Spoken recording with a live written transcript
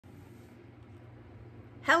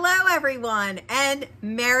Hello everyone and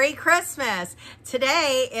Merry Christmas.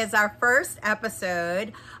 Today is our first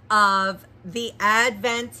episode of the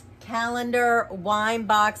Advent Calendar Wine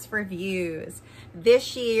Box Reviews.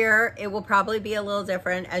 This year it will probably be a little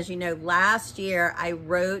different. As you know, last year I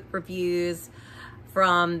wrote reviews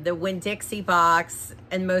from the Winn-Dixie box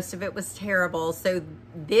and most of it was terrible. So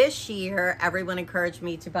this year everyone encouraged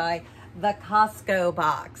me to buy the Costco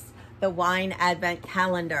box, the Wine Advent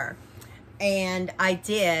Calendar. And I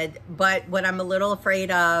did, but what I'm a little afraid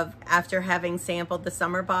of after having sampled the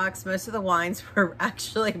summer box, most of the wines were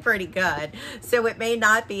actually pretty good. So it may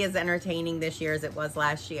not be as entertaining this year as it was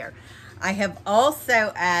last year. I have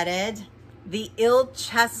also added the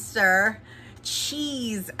Ilchester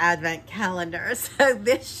cheese advent calendar. So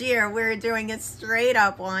this year we're doing a straight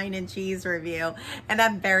up wine and cheese review and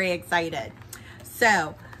I'm very excited.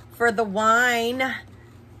 So for the wine,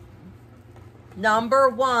 number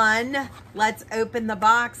one, let's open the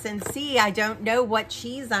box and see. I don't know what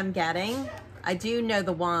cheese I'm getting. I do know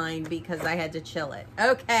the wine because I had to chill it.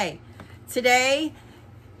 Okay, today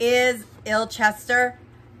is Ilchester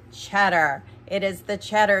Cheddar. It is the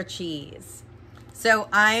cheddar cheese. So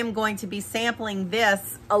I am going to be sampling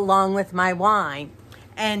this along with my wine.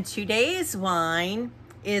 And today's wine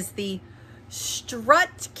is the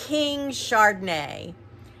Strut King Chardonnay.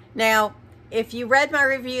 Now, if you read my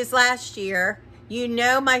reviews last year, you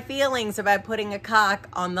know my feelings about putting a cock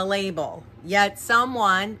on the label, yet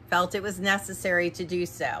someone felt it was necessary to do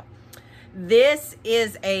so. This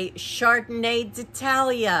is a Chardonnay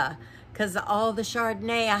d'Italia, because all the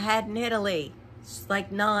Chardonnay I had in Italy, it's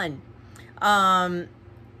like none.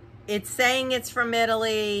 It's saying it's from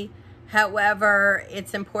Italy, however,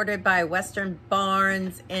 it's imported by Western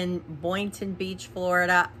Barns in Boynton Beach,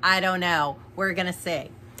 Florida. I don't know, we're gonna see.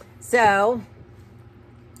 So,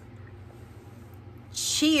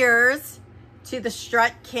 cheers to the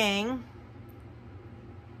Strut King.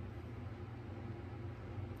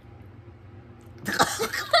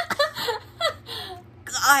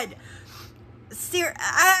 God,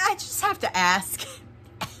 I just have to ask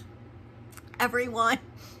everyone,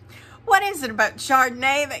 what is it about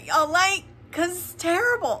Chardonnay that y'all like? Because it's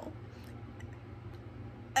terrible.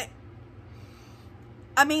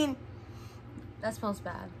 I mean, that smells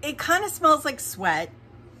bad. It kind of smells like sweat.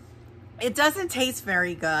 It doesn't taste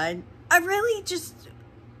very good. I really just,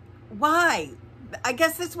 why? I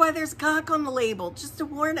guess that's why there's a cock on the label, just to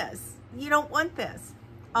warn us. You don't want this.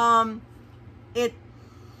 Trying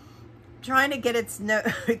to get its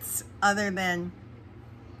notes other than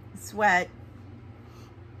sweat.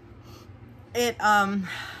 It smell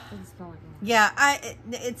like wine. Yeah,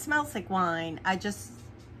 it smells like wine.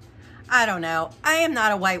 I don't know. I am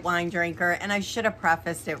not a white wine drinker, and I should have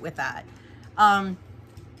prefaced it with that.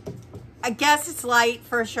 I guess it's light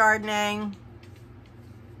for a Chardonnay.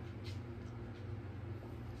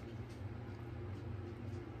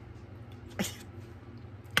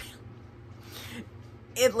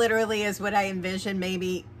 It literally is what I envision.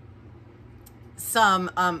 Maybe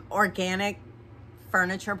some organic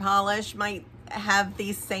furniture polish might have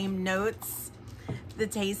these same notes, the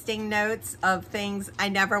tasting notes of things I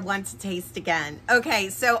never want to taste again. Okay,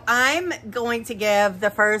 so I'm going to give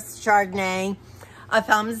the first Chardonnay a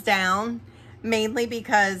thumbs down, mainly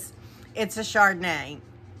because it's a Chardonnay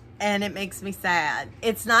and it makes me sad.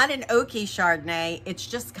 It's not an oaky Chardonnay, it's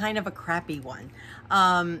just kind of a crappy one.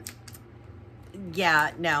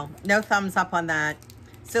 Yeah, no thumbs up on that.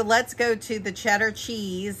 So let's go to the cheddar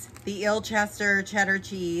cheese, the Ilchester cheddar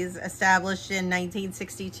cheese, established in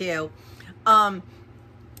 1962.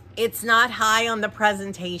 It's not high on the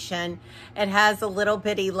presentation. It has a little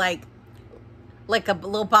bitty, like a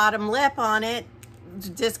little bottom lip on it.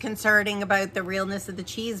 Disconcerting about the realness of the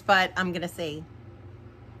cheese, but I'm gonna see.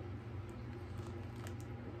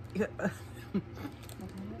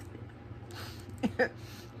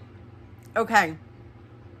 Okay.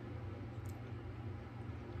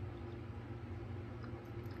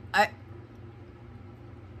 It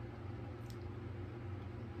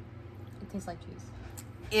tastes like cheese.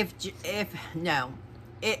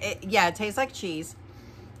 Yeah, it tastes like cheese.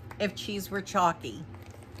 If cheese were chalky.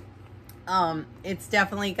 It's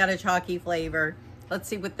definitely got a chalky flavor. Let's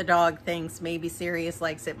see what the dog thinks. Maybe Sirius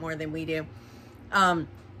likes it more than we do.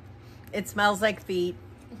 It smells like feet.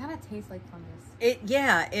 It kind of tastes like fungus.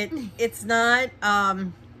 It's not,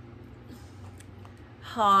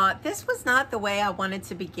 this was not the way I wanted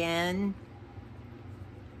to begin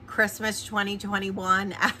Christmas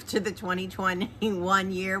 2021 after the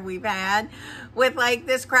 2021 year we've had with like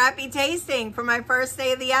this crappy tasting for my first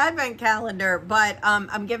day of the Advent calendar. But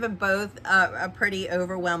I'm giving both a pretty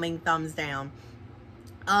overwhelming thumbs down.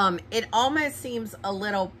 It almost seems a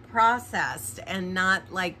little processed and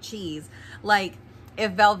not like cheese. Like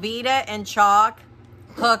if Velveeta and Chalk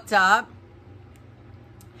hooked up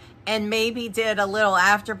and maybe did a little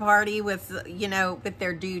after party with, you know, with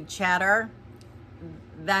their dude Cheddar,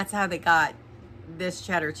 that's how they got this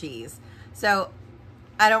cheddar cheese. So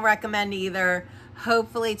I don't recommend either.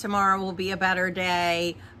 Hopefully tomorrow will be a better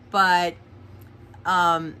day, but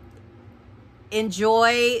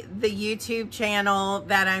enjoy the YouTube channel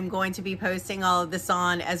that I'm going to be posting all of this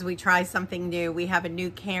on as we try something new. We have a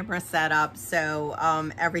new camera set up, so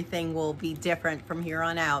everything will be different from here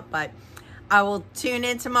on out. But I will tune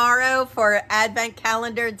in tomorrow for Advent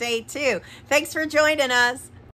Calendar Day 2. Thanks for joining us.